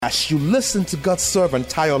As you listen to God's servant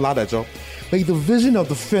Tayo Ladajo, may the vision of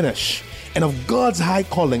the finish and of God's high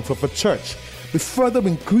calling for the church be further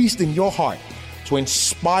increased in your heart to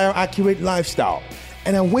inspire accurate lifestyle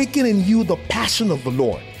and awaken in you the passion of the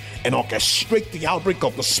Lord and orchestrate the outbreak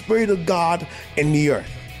of the Spirit of God in the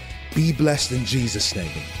earth. Be blessed in Jesus' name.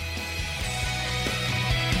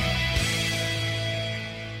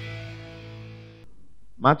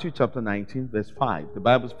 Matthew chapter 19, verse 5. The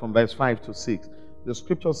Bible is from verse 5 to 6. The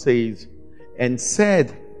scripture says, and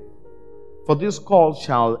said, for this cause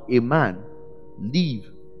shall a man leave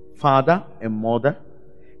father and mother,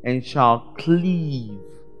 and shall cleave.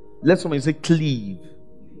 Let somebody say cleave.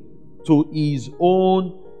 To his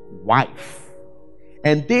own wife.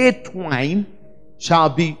 And they twain shall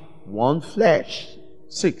be one flesh.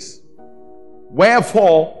 6.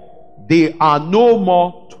 Wherefore they are no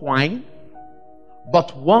more twine,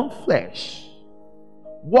 but one flesh.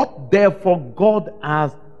 What therefore God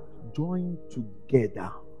has joined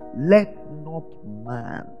together, let not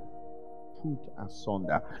man put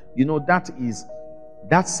asunder. You know,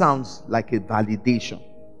 that sounds like a validation.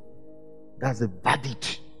 That's a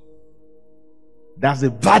verdict. That's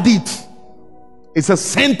a verdict. It's a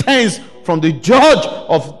sentence from the judge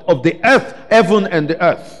of the earth, heaven and the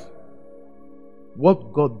earth.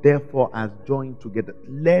 What God therefore has joined together,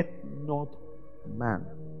 let not man.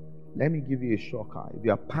 Let me give you a shocker. If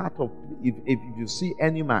you are part of, if you see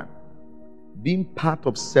any man being part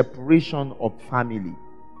of separation of family,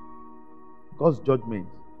 God's judgment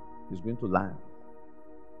is going to land.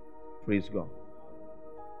 Praise God.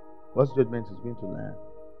 God's judgment is going to land.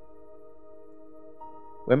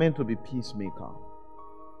 We're meant to be peacemaker,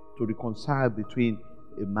 to reconcile between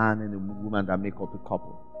a man and a woman that make up a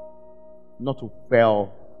couple, not to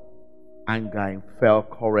fell anger and fell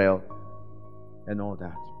quarrel and all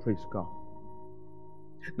that. Praise God.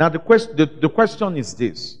 Now the question is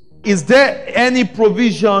this: is there any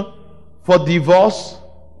provision for divorce?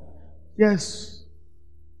 Yes.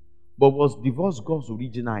 But was divorce God's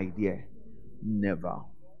original idea? Never.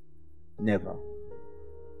 Never.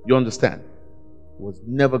 You understand? It was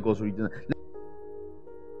never God's original.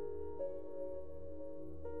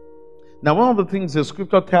 Now, one of the things the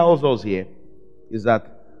scripture tells us here is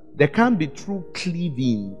that there can't be true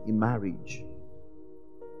cleaving in marriage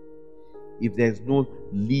if there's no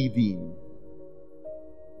living,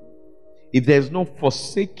 if there's no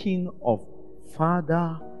forsaking of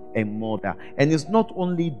father and mother. And it's not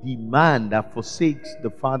only the man that forsakes the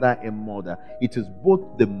father and mother, it is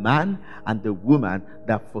both the man and the woman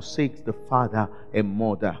that forsakes the father and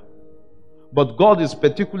mother. But God is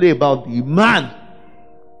particularly about the man.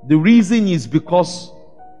 The reason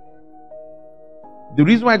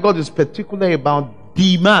why God is particular about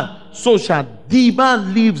the man, so shall the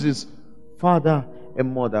man leaves his father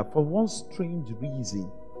and mother. For one strange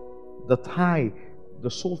reason, the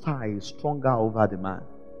soul tie is stronger over the man.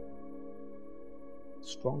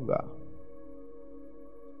 Stronger.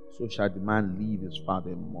 So shall the man leave his father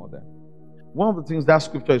and mother. One of the things that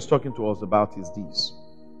scripture is talking to us about is this.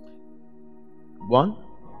 1,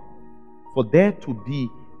 for there to be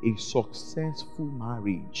a successful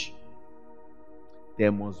marriage,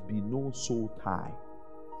 there must be no soul tie.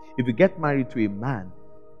 If you get married to a man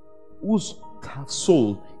whose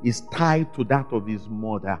soul is tied to that of his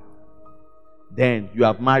mother, then you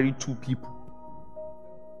have married two people.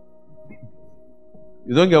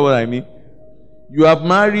 You don't get what I mean? You have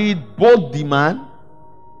married both the man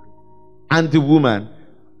and the woman,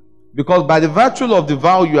 because by the virtue of the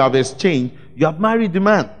vow you have exchanged, you have married the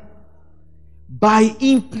man. By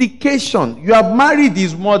implication, you have married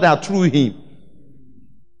his mother through him,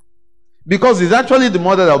 because it's actually the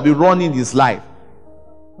mother that will be running his life.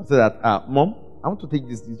 I said that, Mom, I want to take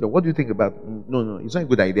this job. What do you think about? No, it's not a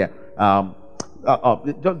good idea.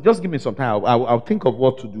 Just give me some time. I'll think of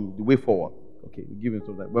what to do, the way forward. Okay, give him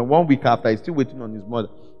some time. When 1 week after, he's still waiting on his mother.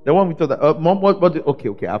 Then 1 week after, Mom, what?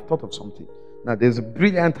 Okay, I've thought of something. Now there's a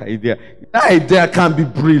brilliant idea. That idea can be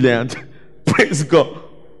brilliant. Praise God.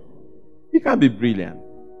 It can be brilliant.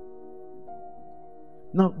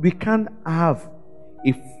 Now we can't have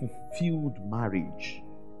a fulfilled marriage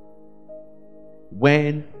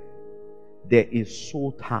when there is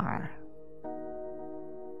soul tie.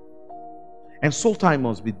 And soul tie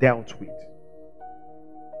must be dealt with.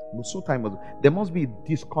 There must be a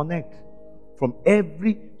disconnect from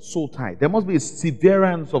every soul tie. There must be a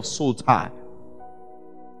severance of soul tie.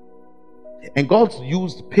 And God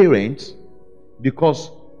used parents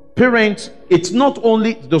because parents, it's not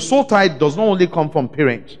only, the soul tie does not only come from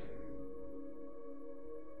parents.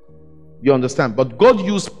 You understand? But God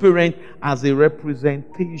used parents as a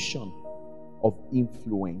representation of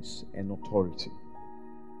influence and authority.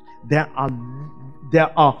 There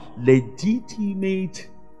are legitimate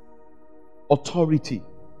authority,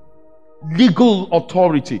 legal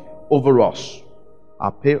authority over us.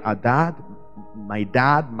 Our dad,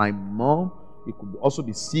 my mom, it could also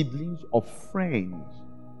be siblings or friends.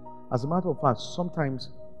 As a matter of fact, sometimes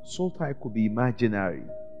soul tie could be imaginary.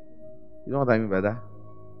 You know what I mean by that?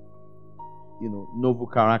 Novel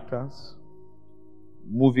characters,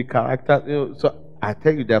 movie characters. So I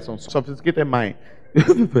tell you, there's some sophisticated mind.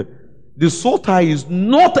 The soul tie is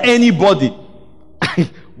not anybody,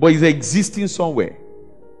 but is existing somewhere.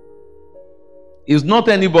 It's not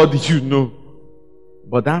anybody you know,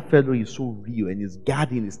 but that fellow is so real and is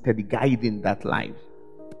guiding, is steady guiding that life.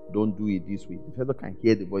 Don't do it this way. The fellow can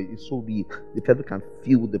hear the voice. It's so real. The fellow can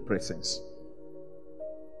feel the presence.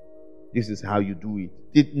 This is how you do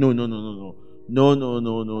it. No.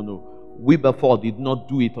 Wilberforce did not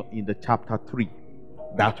do it in the chapter 3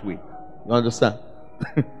 that way. You understand?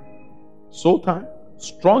 Soul tie,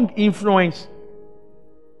 strong influence.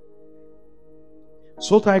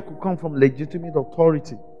 Soul tie could come from legitimate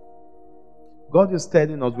authority. God is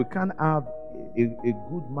telling us we can't have a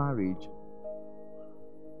good marriage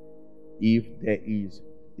if there is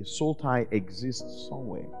a soul tie exists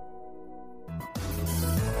somewhere.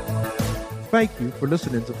 Thank you for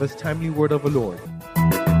listening to this timely word of the Lord.